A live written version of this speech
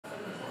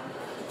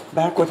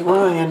Back with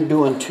Ryan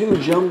doing 2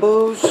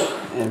 jumbos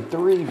and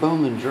 3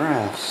 Bowman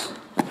drafts.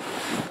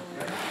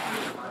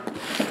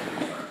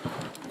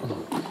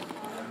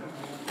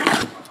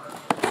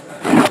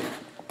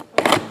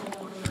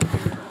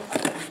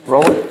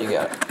 Roll it, you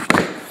got it.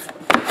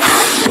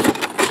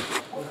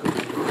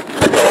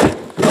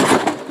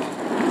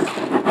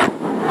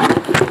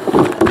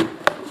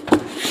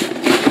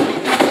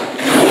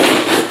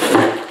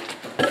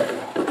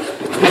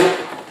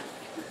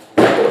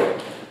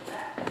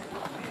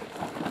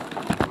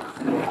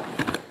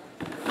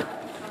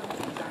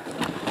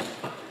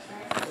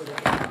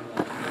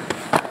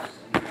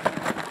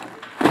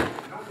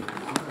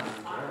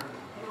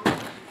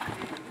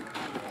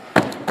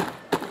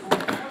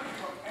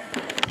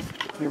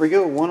 Here we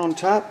go, 1 on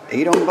top,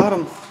 8 on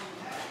bottom.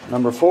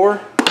 Number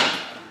 4,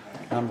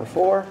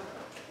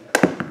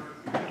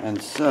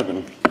 and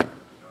 7.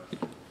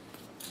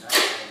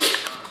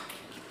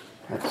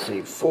 Let's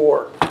see,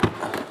 4,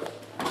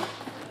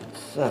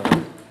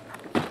 7.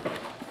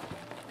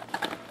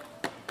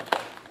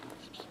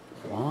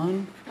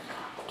 1,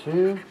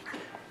 2,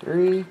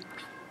 3,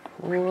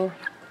 4,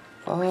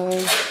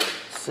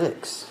 5,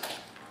 6.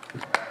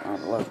 All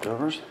the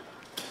leftovers.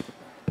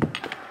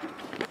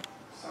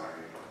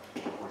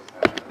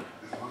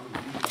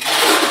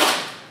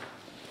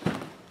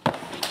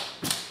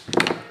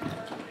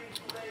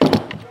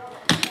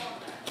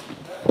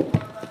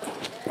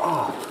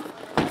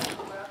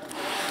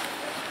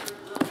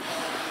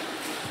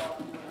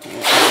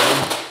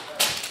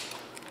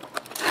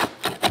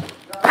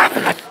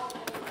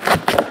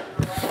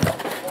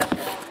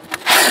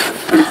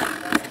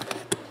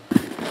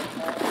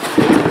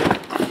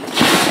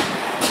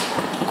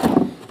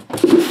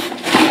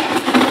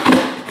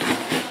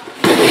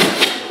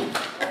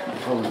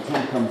 Oh, the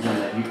 10 comes in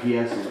that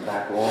UPS on the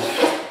back wall.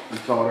 You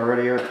saw it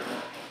already, Eric?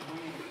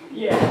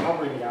 Yeah, I'll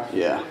bring it out.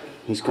 Yeah,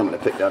 he's coming to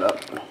pick that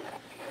up.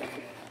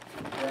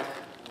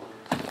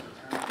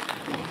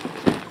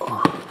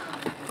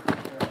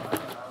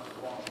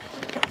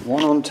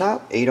 One on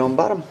top, 8 on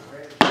bottom.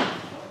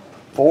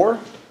 4,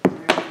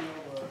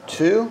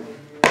 2,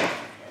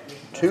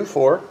 2,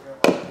 4,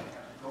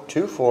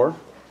 2, 4,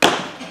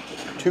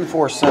 2,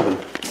 4, 7.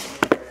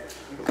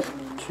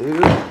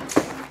 2,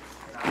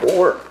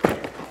 4,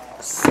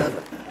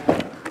 7.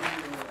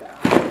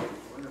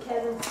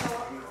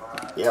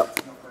 Yep,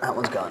 that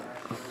one's gone.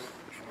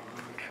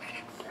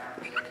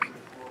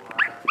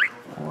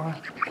 4,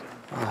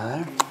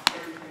 5.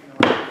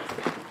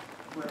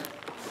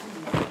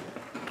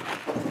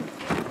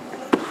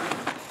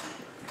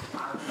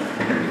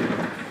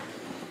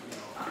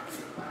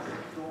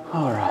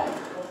 All right.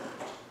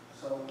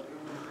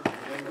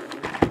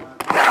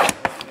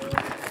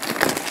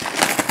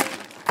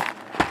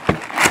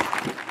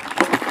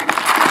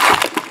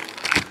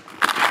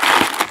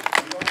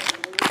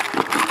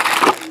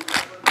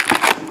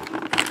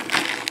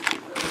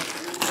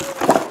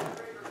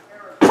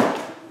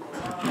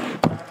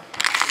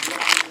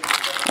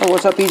 Oh,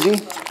 what's up, EG?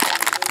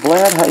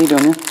 Vlad, how you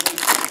doing, man?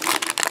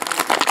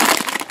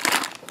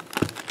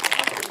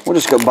 We'll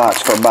just go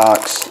box for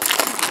box.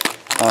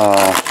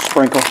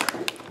 Sprinkle.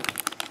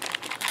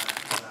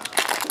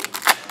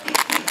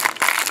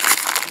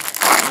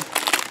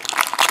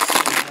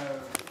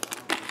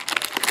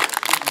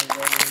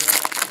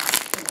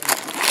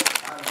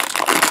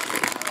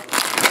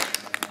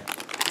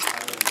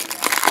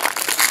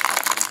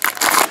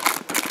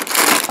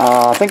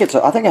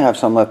 I think I have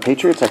some left.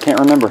 Patriots, I can't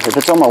remember. If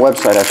it's on my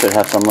website, I should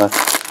have some left.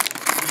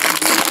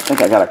 I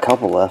think I got a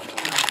couple left.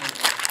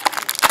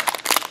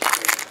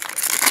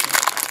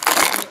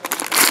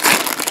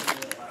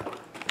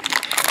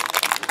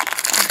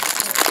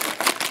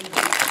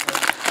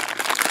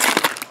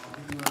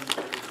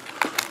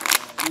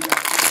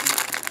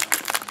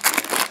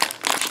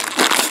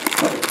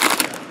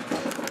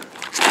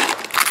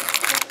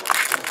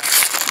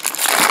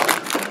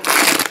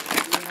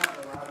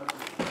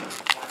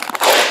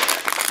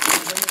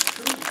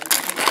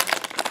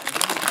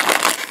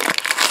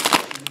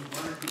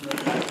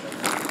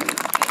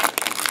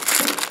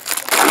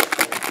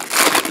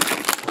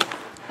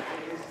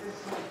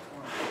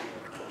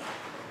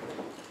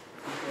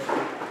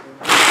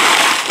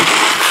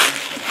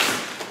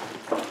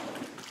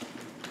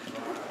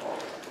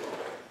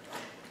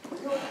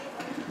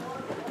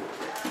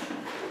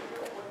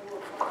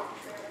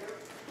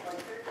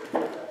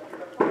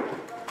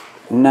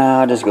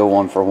 Nah, just go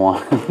 1 for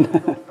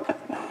 1.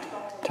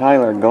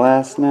 Tyler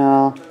Glass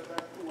now.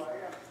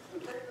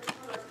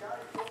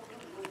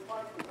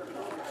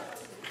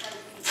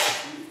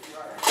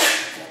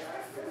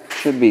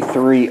 Should be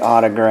 3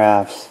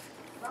 autographs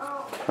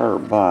per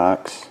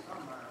box.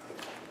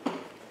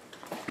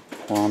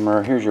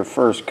 Plumber, here's your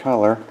first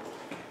color.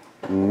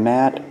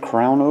 Matt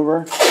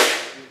Crownover.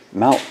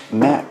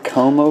 Matt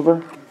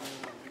Comeover.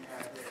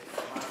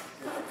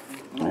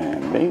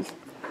 And base.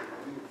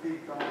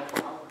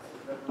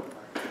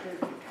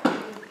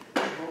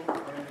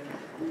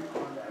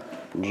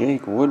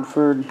 Jake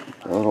Woodford,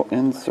 a little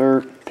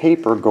insert,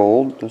 paper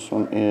gold. This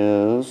one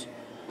is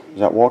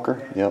that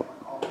Walker? Yep.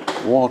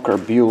 Walker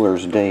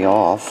Bueller's Day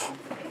Off.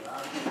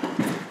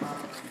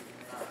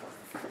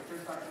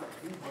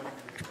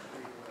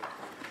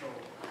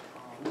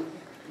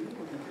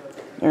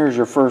 There's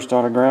your first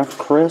autograph,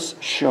 Chris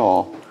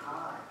Shaw.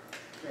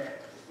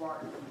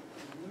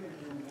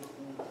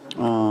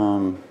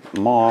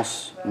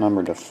 Moss,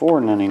 numbered to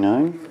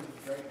 $4.99.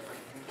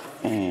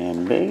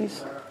 And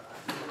base.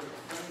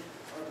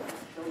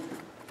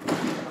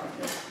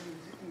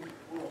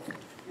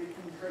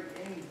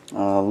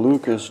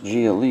 Lucas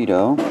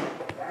Giolito.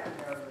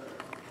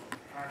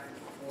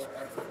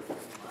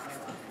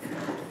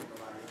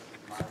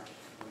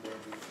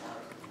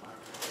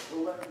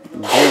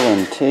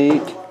 Dylan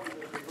Tate.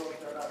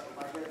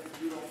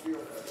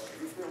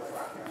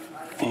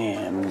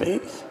 And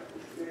base.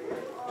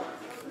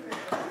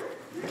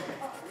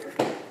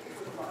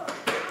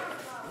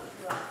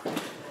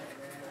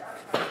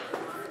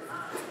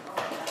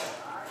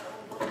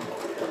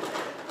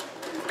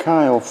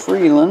 Kyle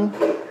Freeland.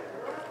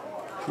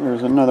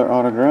 Here's another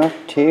autograph.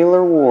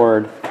 Taylor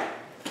Ward.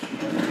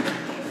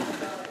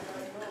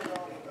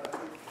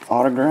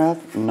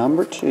 Autograph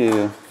number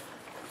 2.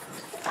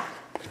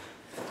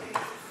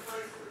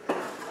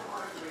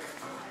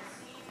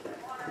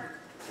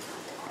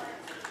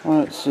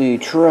 Let's see.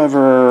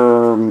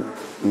 Trevor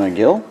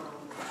McGill.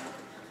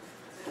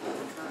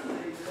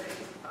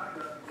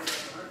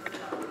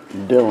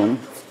 Dylan.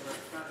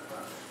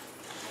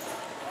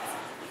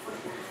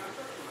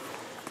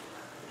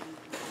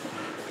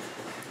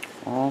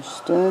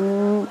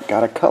 Austin,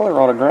 got a color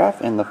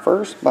autograph in the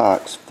first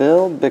box.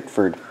 Phil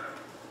Bickford.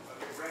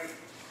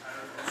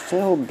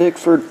 Phil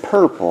Bickford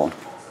purple.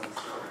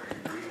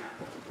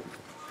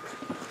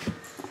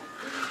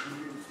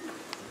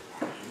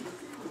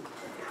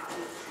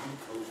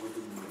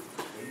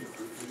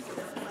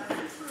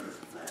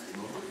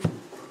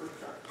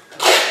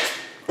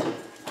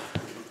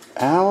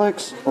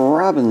 Alex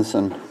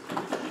Robinson.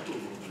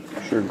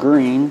 Sure,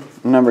 green,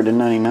 numbered to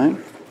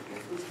 99.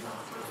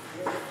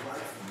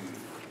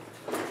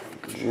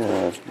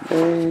 Just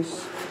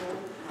base.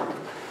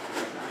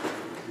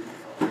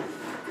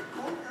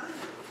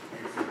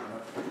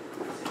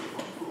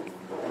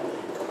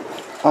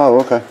 Oh,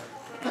 okay.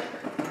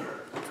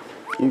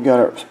 You got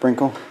it,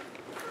 Sprinkle.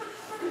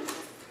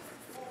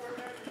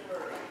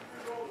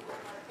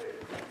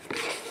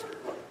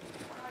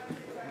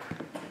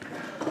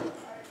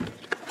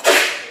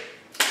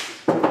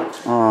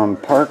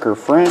 Parker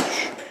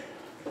French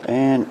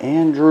and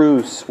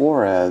Andrew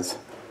Suarez,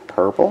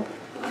 purple.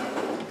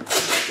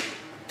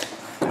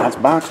 That's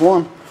box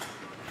 1.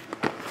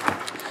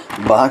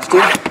 Box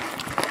 2.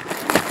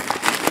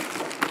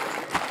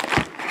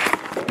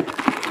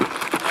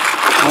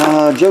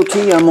 Joe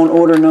T, I'm on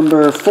order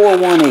number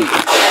 418.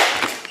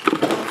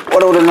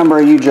 What order number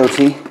are you, Joe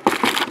T?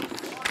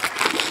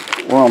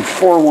 We're on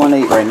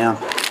 418 right now.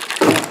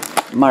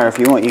 Meyer, if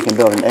you want, you can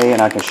build an A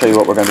and I can show you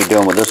what we're going to be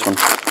doing with this one.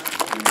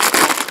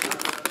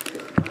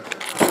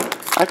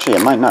 Actually,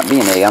 it might not be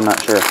an A, I'm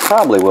not sure. It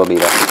probably will be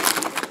though.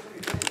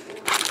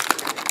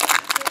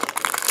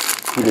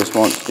 He just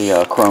wants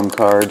the chrome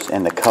cards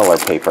and the color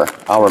paper.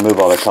 I'll remove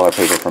all the color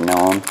paper from now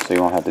on, so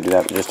you won't have to do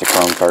that, just the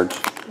chrome cards.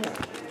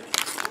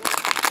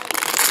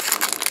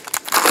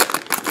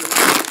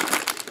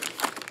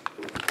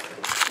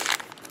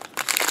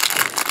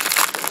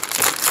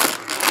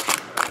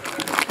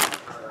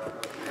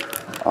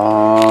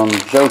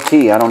 Joe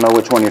T, I don't know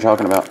which one you're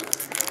talking about.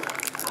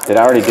 Did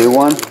I already do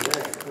one?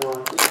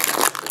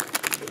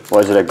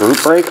 Was it a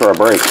group break or a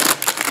break?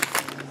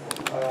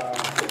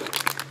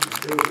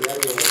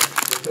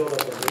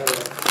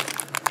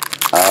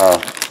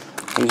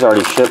 He's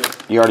already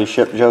shipped. You already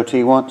shipped Joe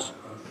T once?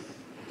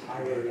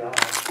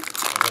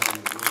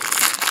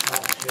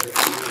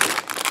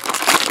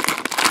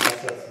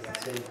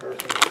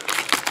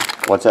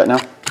 What's that now?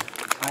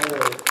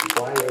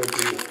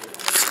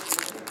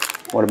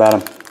 What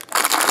about him?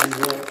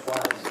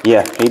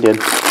 Yeah, he did.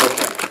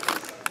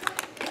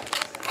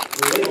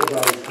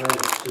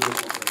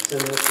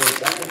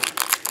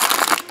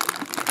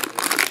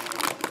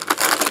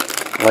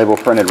 Label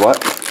printed what?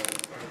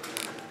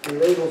 The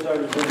label's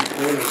already been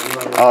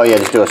printed. Oh yeah,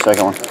 just do a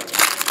second one.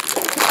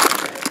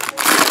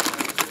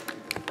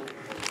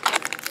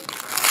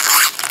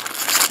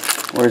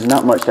 There's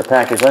not much to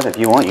package up. If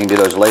you want, you can do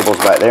those labels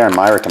back there and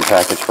Myra can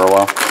package for a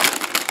while.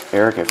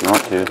 Eric, if you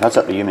want to. That's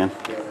up to you, man.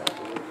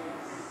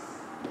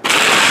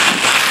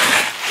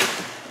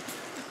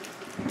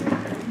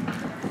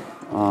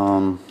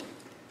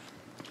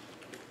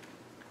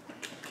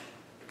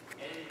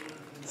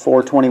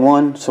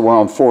 $421, so we're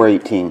on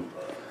 418.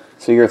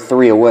 So you're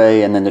 3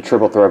 away, and then the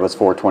triple thread was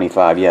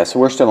 425. Yeah, so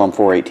we're still on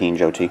 418,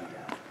 Joe T.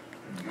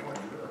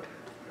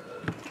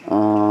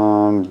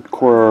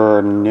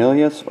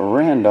 Cornelius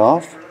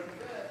Randolph.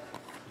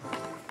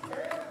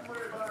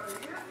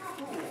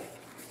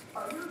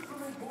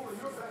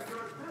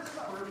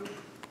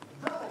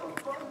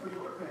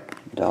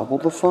 Double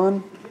the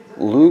fun.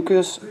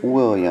 Lucas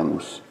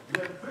Williams.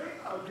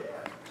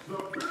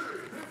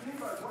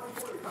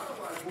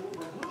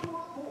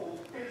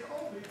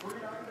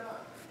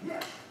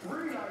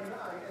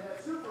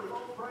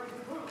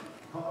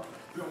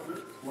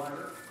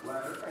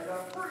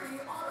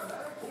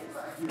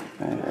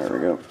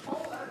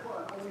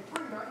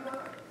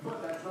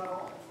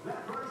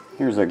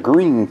 Here's a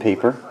green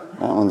paper.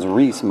 That one's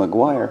Reese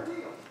McGuire.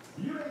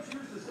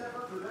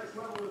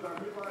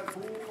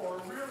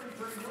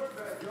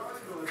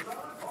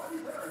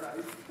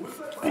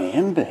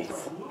 And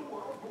base.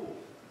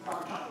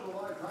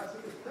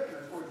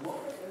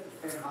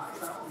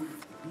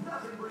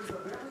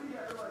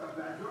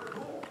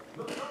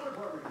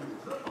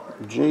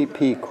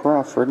 J.P.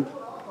 Crawford.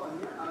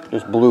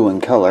 Just blue in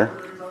color.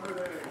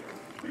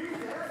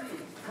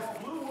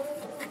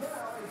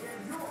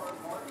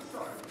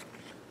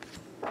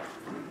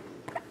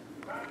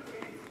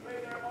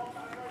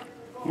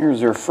 Here's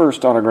your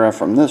first autograph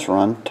from this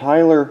run,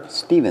 Tyler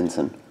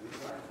Stevenson.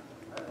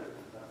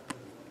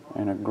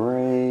 And a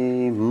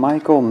gray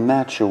Michael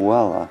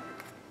Machuela.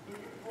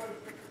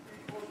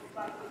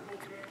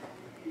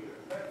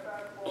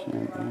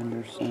 Tim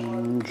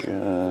Anderson,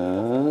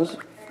 just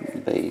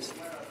base.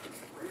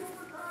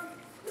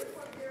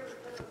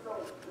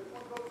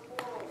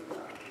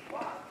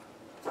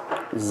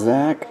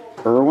 Zach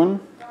Irwin.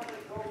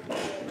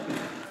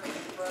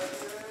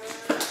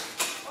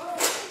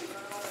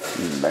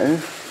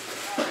 Base.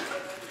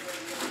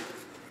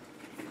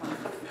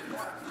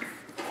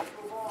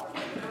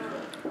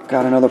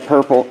 Got another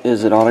purple.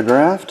 Is it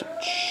autographed?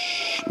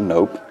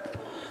 Nope.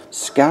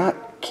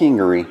 Scott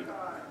Kingery.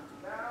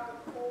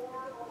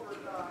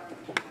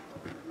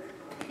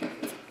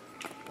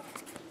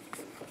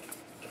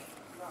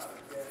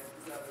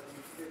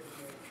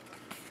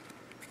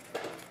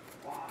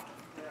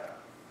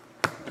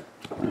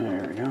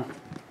 There we go.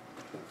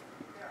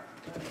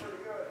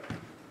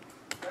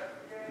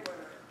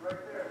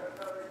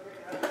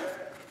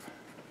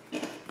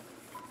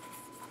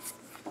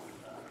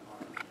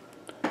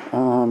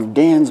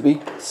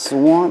 Dansby,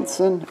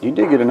 Swanson. You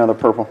did get another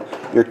purple.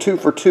 You're 2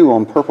 for 2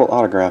 on purple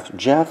autographs.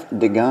 Jeff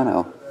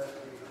Degano.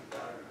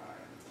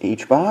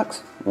 Each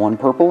box, 1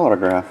 purple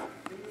autograph.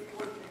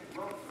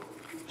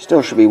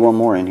 Still should be 1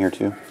 more in here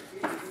too.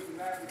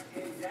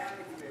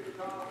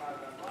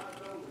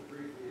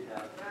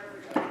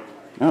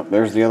 Oh,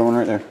 there's the other one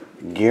right there.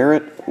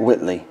 Garrett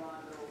Whitley.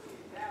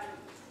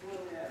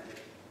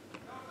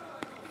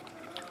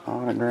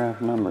 Autograph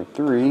number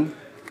 3.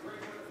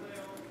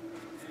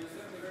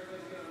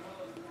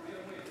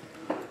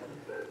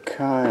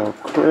 Kyle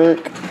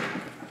Crick.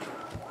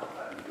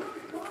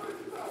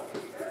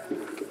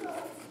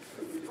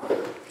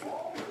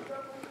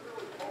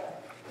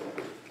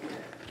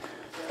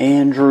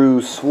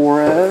 Andrew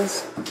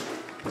Suarez.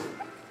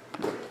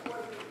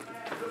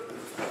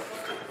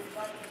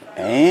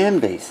 And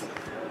base.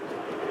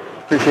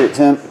 Appreciate it,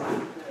 Tim.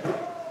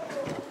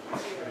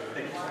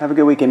 Have a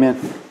good weekend, man.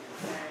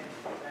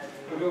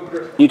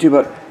 You too,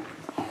 bud.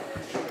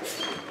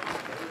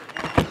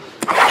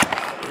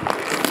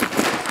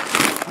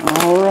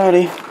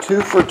 Alrighty,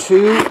 2 for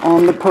 2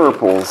 on the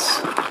purples.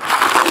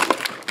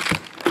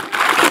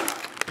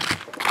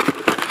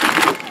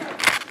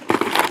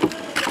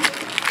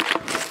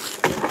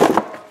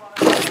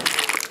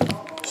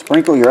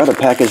 Sprinkle, your other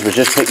package was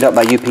just picked up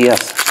by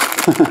UPS.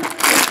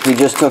 He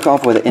just took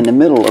off with it in the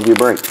middle of your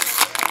break.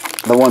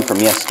 The one from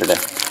yesterday.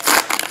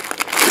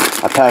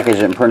 I packaged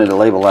it and printed a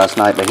label last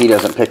night, but he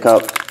doesn't pick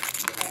up.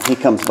 He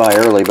comes by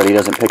early, but he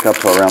doesn't pick up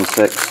till around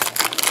 6.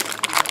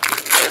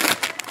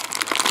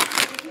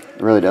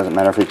 It really doesn't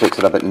matter if he picks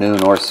it up at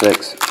noon or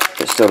 6.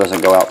 It still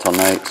doesn't go out till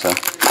night, so.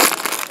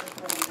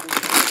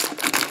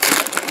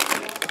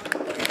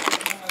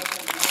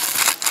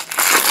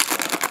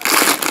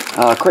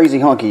 Crazy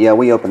Honky, yeah,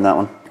 we opened that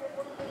one.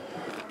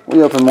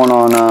 We opened one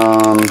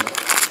on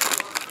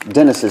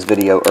Dennis's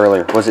video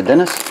earlier. Was it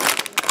Dennis?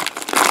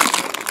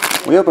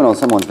 We opened on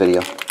someone's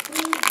video.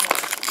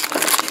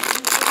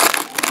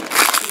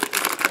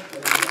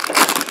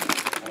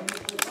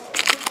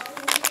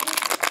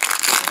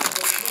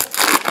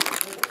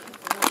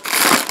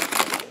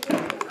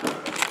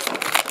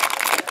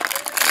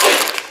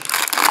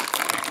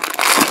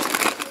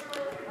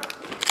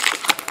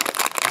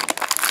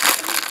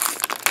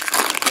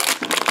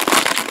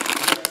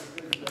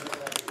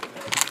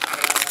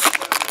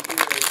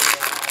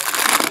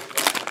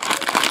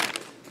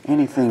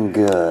 Anything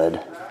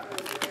good?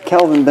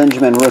 Kelvin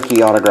Benjamin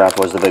rookie autograph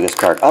was the biggest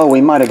card. Oh, we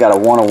might have got a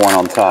 101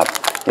 on top.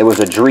 It was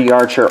a Dree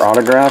Archer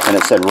autograph and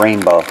it said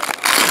rainbow.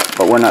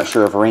 But we're not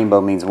sure if rainbow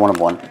means 1 of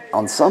 1.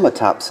 On some of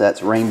top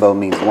sets, rainbow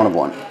means 1 of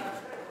 1.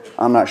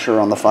 I'm not sure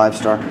on the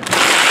 5-star.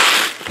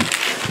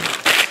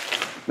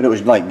 But it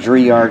was like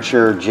Dree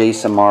Archer, Jay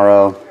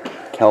Samaro,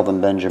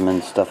 Kelvin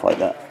Benjamin, stuff like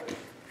that.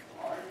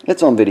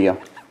 It's on video.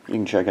 You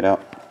can check it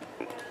out.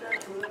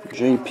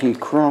 J.P.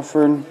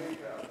 Crawford.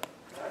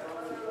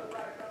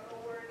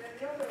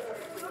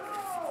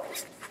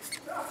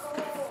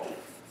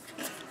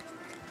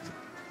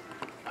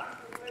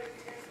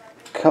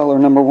 Color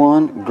number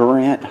 1,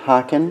 Grant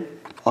Hocken,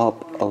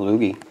 up a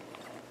loogie.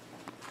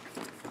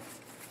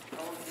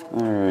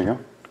 There we go.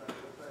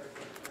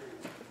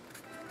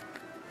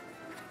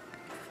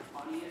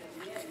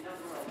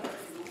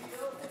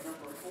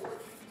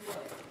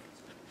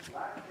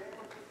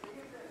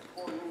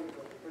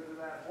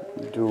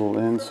 Dual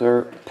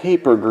insert.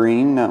 Paper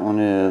green, that one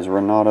is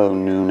Renato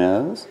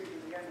Nunez.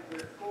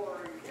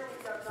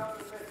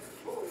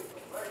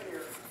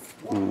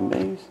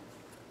 Base.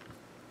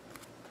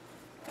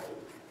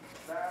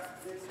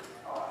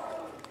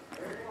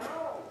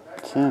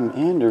 Tim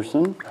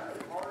Anderson.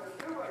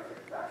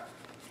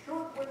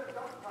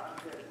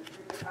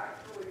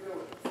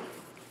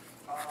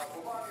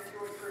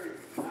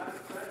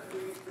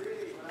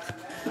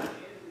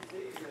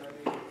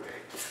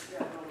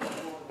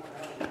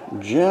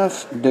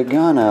 Jeff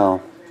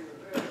Degano.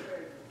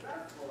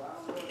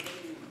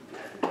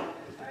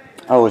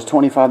 Oh, was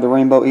 25 the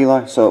rainbow,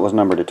 Eli? So it was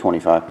numbered to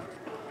 25.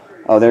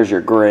 Oh, there's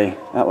your gray.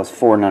 That was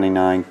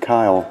 $4.99.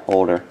 Kyle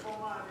Holder.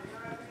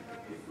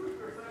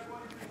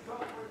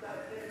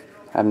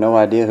 I have no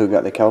idea who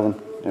got the Kelvin.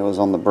 It was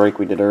on the break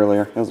we did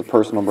earlier. It was a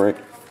personal break.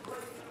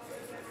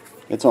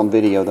 It's on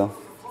video, though.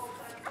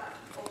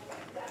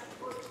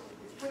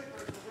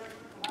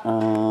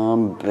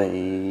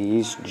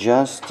 Base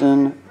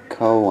Justin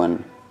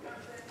Cohen.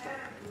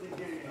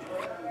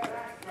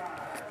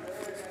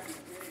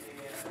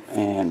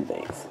 And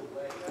base.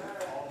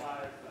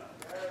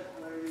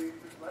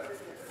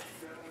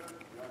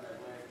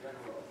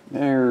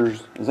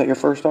 Is that your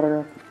first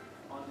autograph?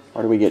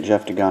 Or do we get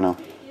Jeff Degano?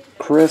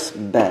 Chris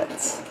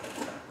Betts.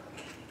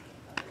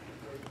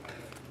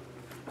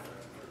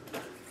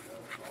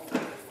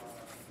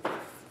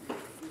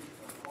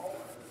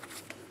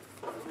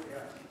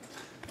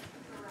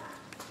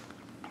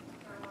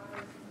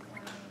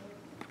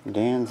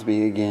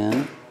 Dansby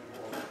again.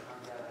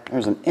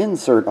 There's an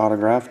insert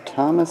autograph,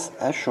 Thomas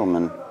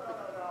Eshelman.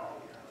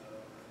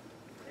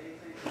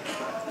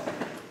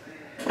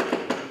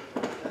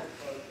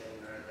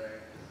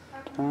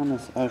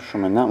 Thomas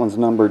Eshelman. That one's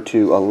numbered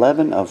to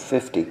 11 of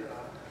 50.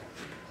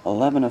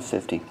 11 of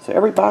 50. So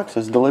every box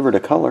has delivered a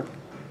color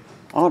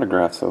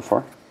autograph so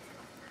far.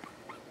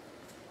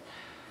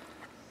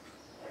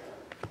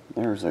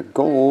 There's a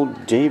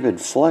gold, David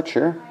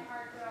Fletcher.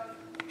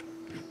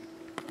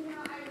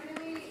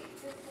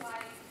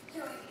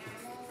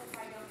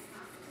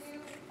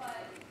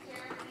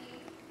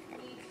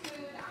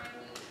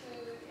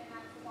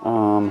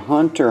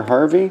 Hunter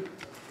Harvey.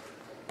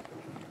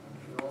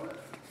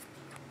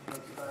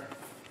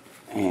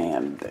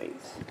 And base.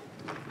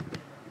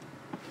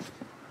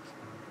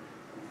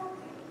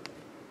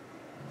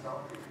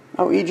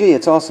 Oh, EG,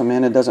 it's awesome,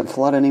 man. It doesn't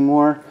flood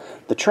anymore.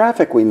 The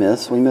traffic we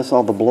miss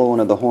all the blowing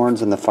of the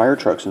horns and the fire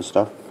trucks and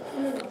stuff.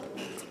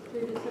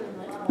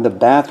 The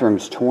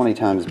bathroom's 20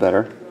 times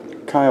better.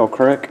 Kyle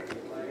Crick.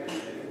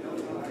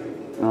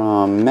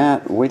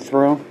 Matt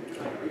Withrow.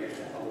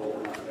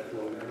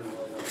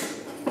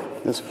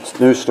 This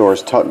new store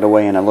is tucked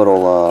away in a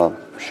little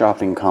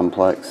shopping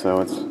complex,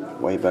 so it's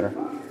way better.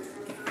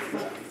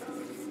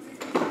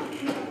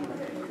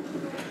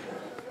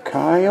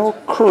 Kyle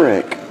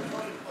Crick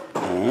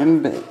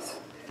and base.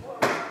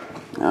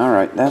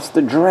 Alright, that's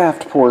the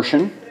draft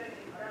portion.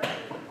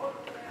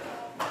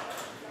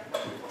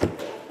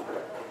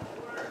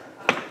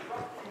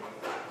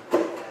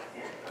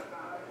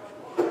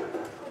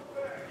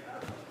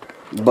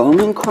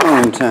 Bowman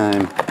Chrome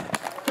time.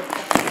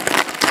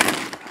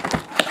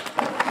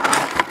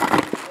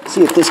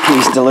 See if this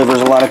case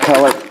delivers a lot of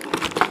color.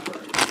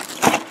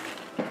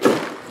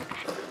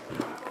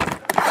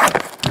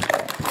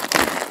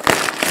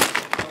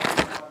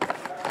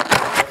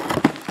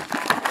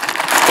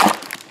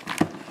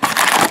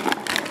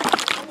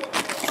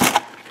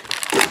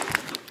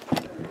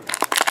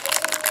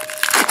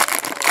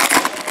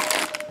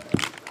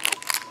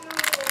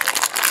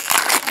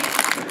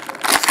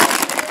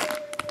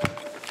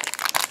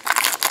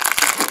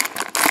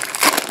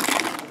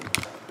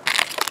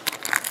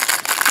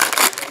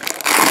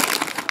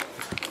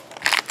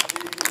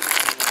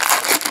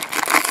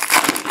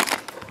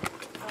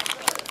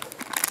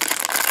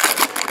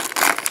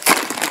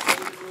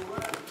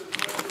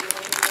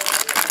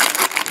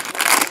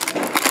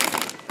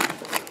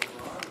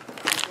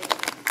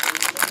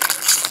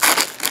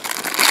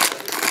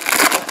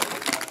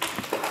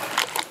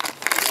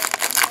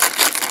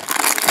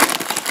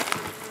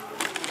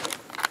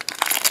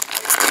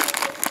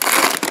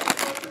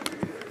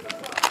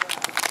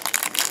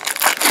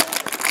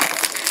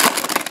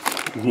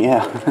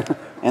 Yeah,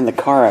 and the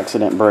car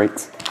accident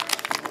brakes.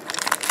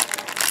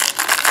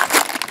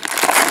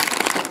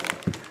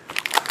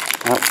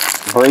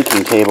 That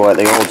braking table at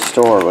the old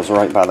store was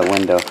right by the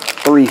window,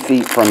 3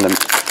 feet from the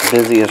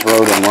busiest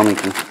road in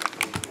Wilmington.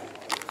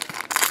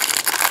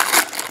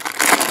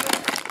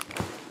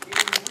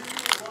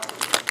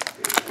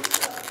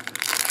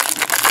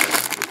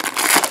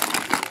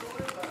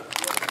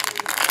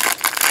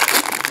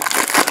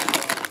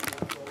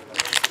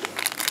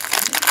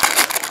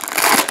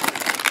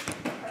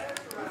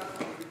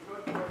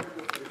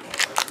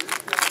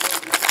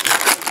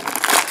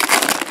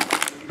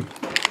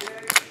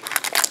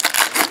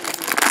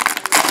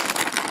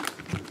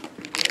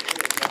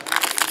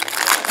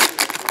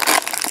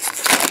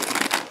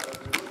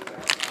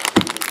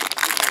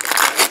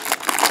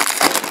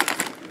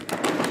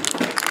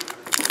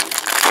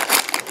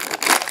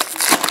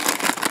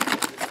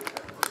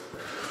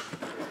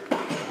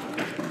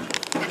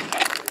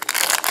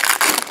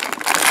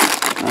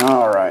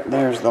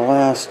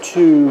 last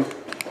two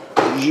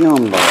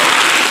jumbos.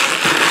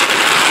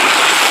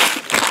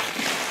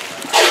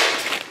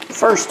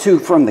 First two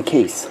from the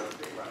case.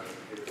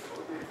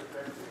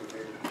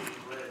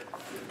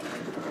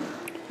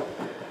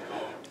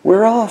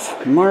 We're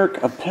off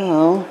Mark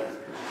Appel.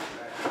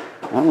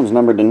 That one's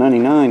numbered to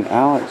 99.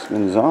 Alex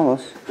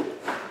Gonzalez.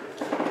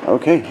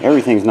 Okay,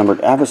 everything's numbered.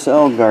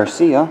 Avisel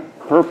Garcia,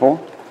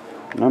 purple,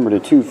 numbered to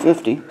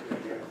 250.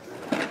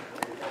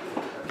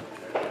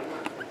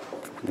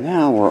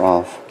 Now we're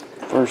off.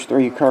 First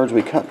three cards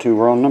we cut to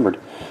were all numbered.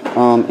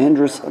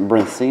 Andres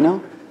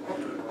Bracino,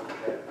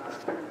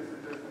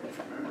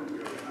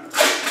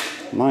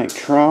 Mike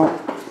Trout,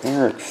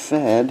 Eric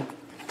Fed,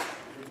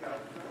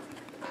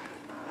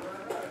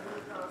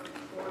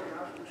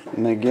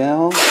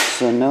 Miguel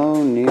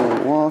Sano,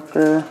 Neil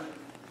Walker,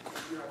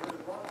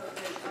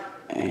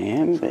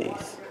 and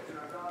base.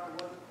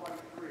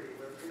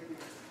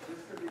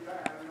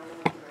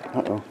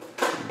 Uh-oh,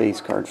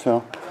 base card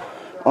fell.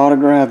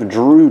 Autograph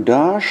Drew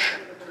Dosh.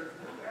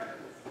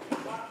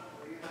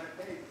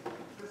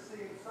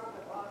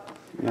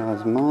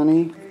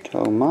 Yasmani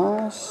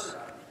Tomas.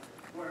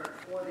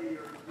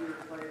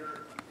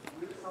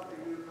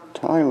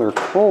 Tyler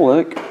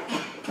Kolek.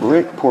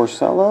 Rick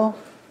Porcello.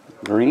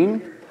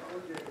 Green.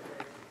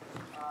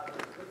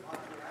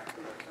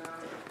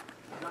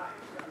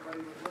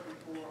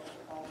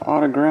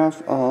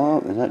 Autograph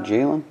of, is that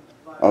Jalen?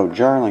 Oh,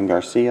 Jarlin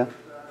Garcia.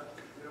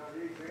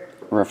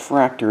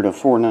 Refractor to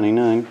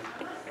 499.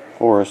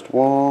 Forrest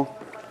Wall.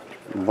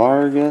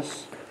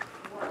 Vargas.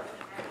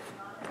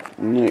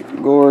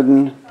 Nick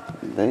Gordon.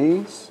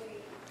 Base.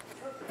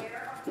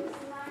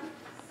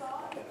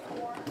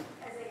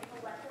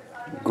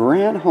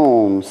 Grant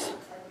Holmes.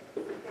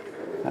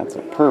 That's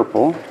a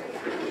purple.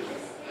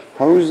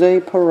 Jose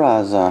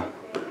Peraza.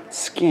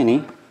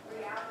 Skinny.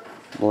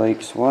 Blake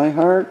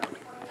Swihart.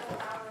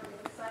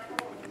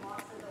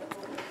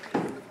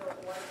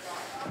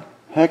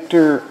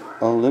 Hector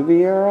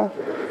Oliveira.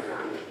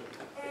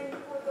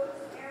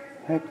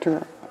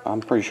 Hector,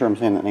 I'm pretty sure I'm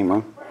saying that name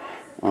wrong.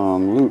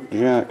 Luke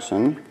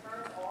Jackson.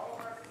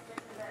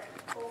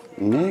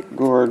 Nick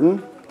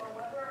Gordon.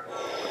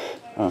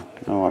 Oh,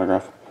 no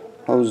autograph.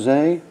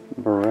 Jose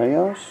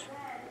Barrios.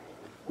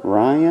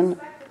 Ryan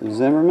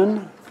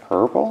Zimmerman.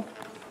 Purple.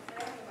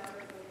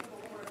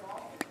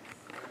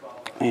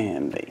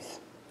 And base.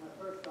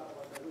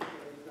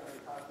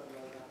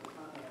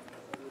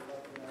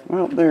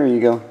 Well, there you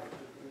go.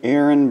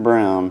 Aaron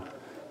Brown.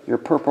 Your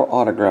purple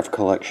autograph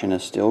collection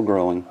is still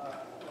growing.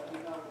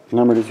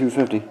 Number to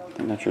 250. I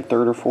think that's your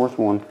third or fourth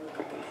one.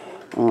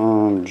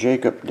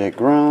 Jacob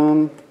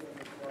deGrom.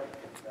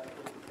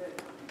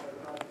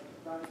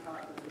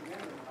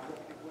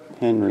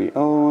 Henry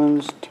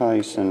Owens.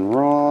 Tyson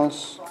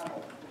Ross.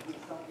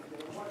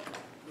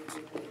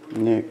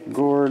 Nick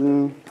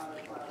Gordon.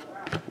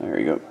 There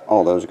you go.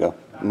 All those go.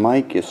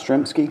 Mike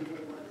Yastrzemski.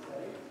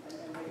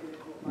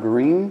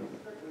 Green.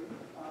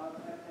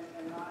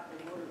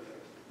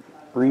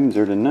 Greens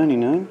are to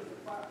 99.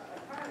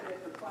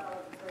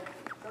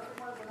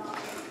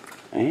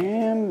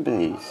 And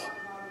base.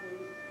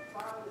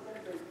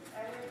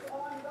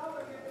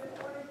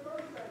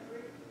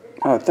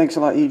 Oh, thanks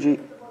a lot, EG.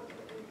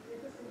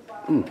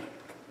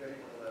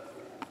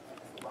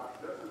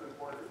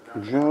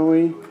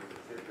 Joey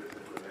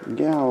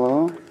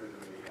Gallo.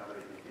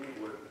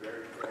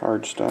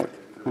 Cardstock.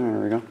 There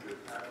we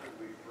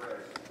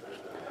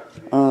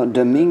go.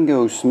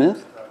 Domingo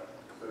Smith.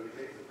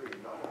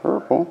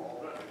 Purple.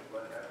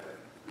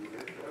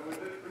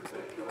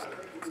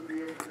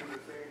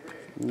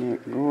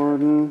 Nick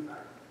Gordon.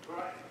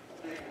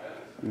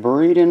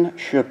 Braden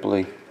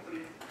Shipley.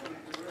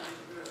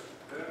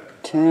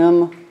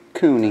 Tim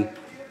Cooney.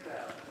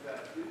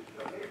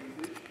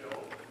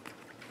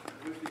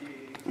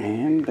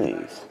 And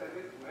base.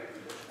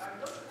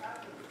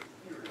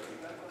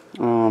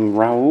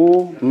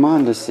 Raul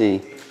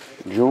Mondesi.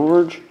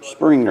 George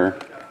Springer.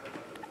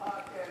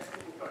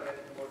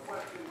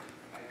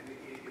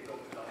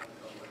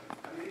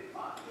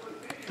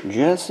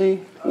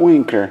 Jesse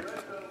Winker.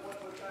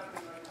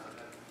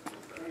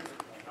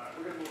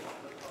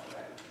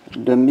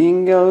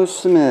 Domingo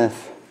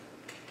Smith.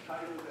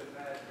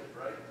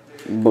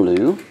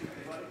 Blue.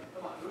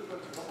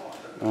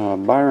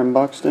 Byron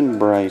Buxton.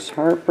 Bryce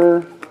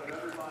Harper.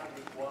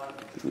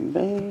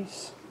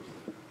 Base.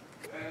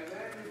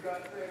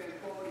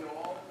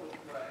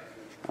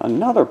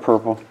 Another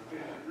purple.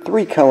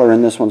 3 color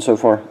in this one so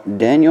far.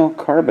 Daniel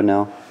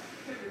Carbonell.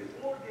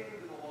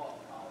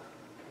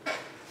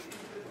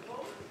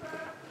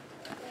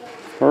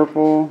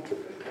 Purple.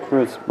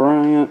 Chris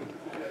Bryant.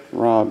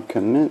 Rob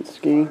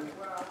Kaminsky.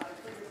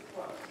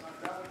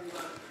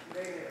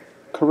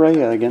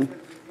 Correa again.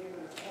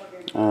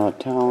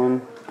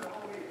 Talon.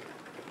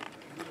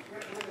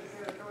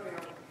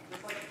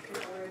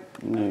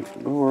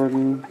 Nick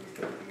Gordon.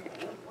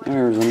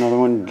 There's another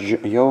one.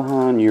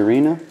 Johan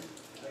Urena.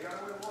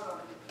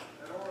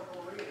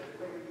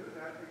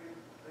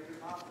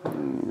 There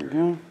we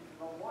go.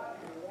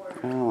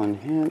 Alan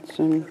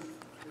Hansen.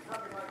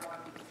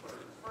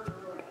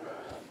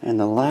 And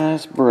the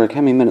last brick,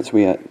 how many minutes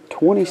we at?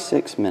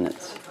 26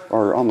 minutes,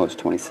 or almost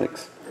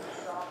 26.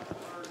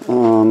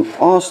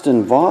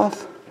 Austin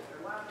Voth.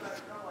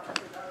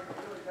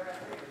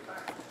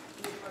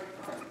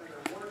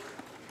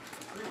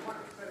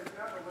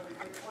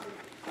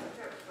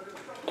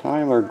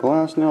 Tyler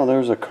Glasnow.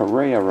 There's a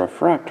Correa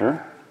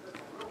refractor.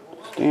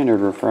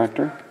 Standard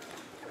refractor.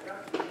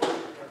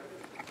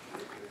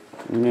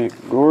 Nick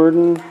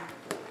Gordon.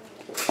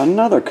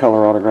 Another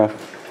color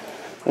autograph.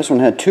 This one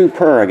had 2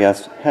 per, I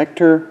guess.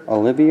 Hector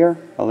Oliveira.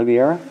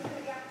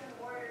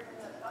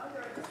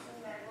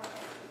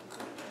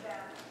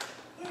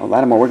 Well,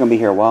 Lattimore, we're going to be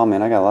here a while,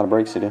 man. I got a lot of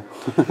breaks to do.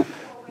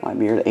 Might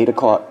be here at 8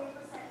 o'clock.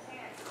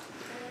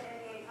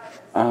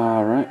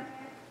 All right.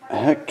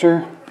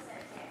 Hector.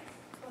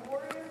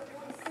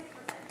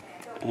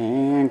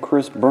 And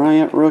Chris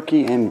Bryant,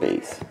 rookie and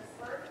base.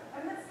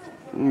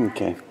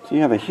 Okay. So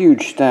you have a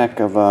huge stack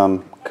of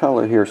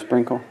color here,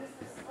 Sprinkle.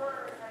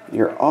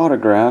 Your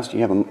autographs,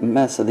 you have a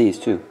mess of these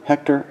too.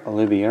 Hector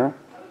Oliveira,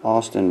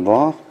 Austin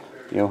Voth,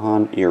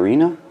 Johan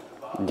Urena,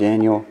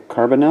 Daniel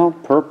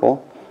Carbonell,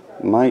 purple,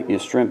 Mike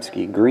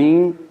Yastrzemski,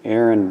 green,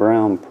 Aaron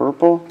Brown,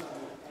 purple,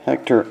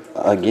 Hector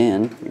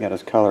again, you got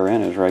his color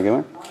in as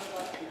regular,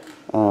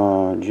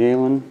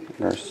 Jalen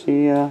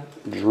Garcia,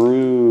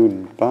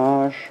 Drew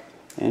Bosch,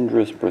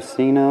 Andres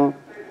Brasino,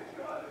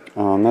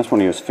 that's one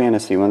of his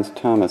fantasy ones,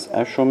 Thomas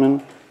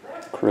Eshelman,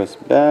 Chris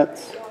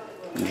Betts,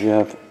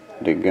 Jeff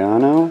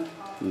Degano,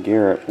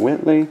 Garrett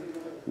Whitley,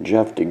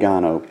 Jeff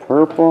Degano,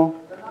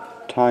 purple,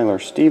 Tyler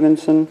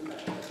Stevenson,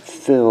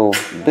 Phil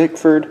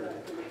Bickford,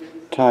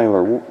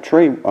 Taylor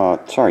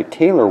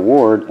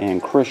Ward,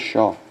 and Chris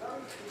Shaw.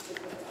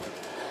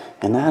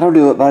 And that'll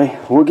do it, buddy.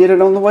 We'll get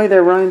it on the way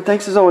there, Ryan.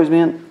 Thanks as always,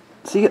 man.